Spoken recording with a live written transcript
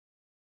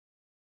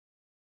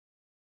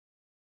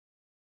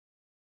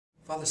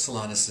Father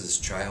Solanus'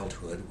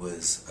 childhood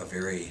was a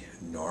very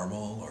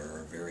normal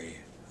or very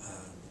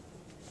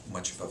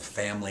much of a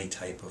family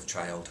type of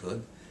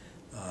childhood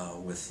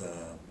with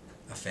a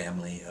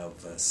family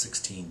of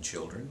 16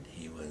 children.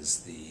 He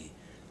was the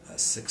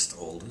sixth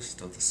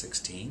oldest of the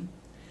 16,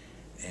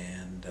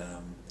 and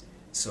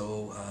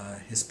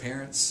his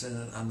parents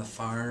on the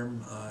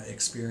farm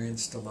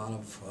experienced a lot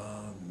of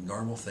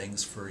normal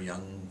things for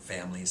young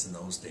families in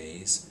those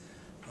days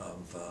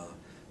of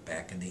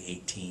back in the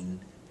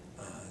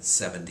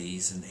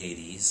 1870s and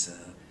 80s,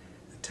 a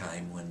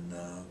time when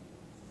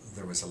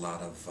there was a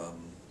lot of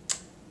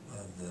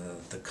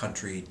the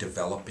country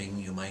developing,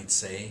 you might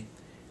say.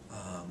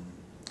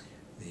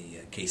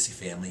 The Casey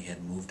family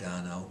had moved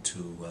on out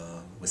to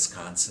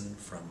Wisconsin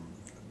from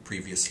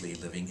previously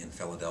living in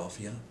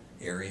Philadelphia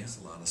area.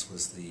 Solanus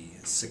was the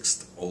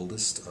sixth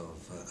oldest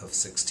of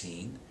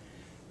 16,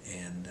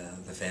 and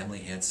the family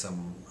had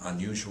some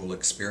unusual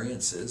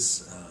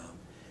experiences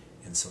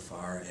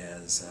insofar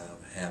as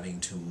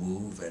having to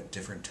move at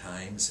different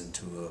times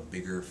into a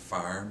bigger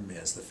farm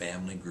as the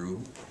family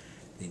grew.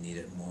 They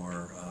needed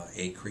more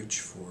acreage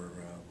for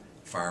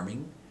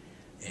farming,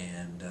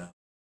 and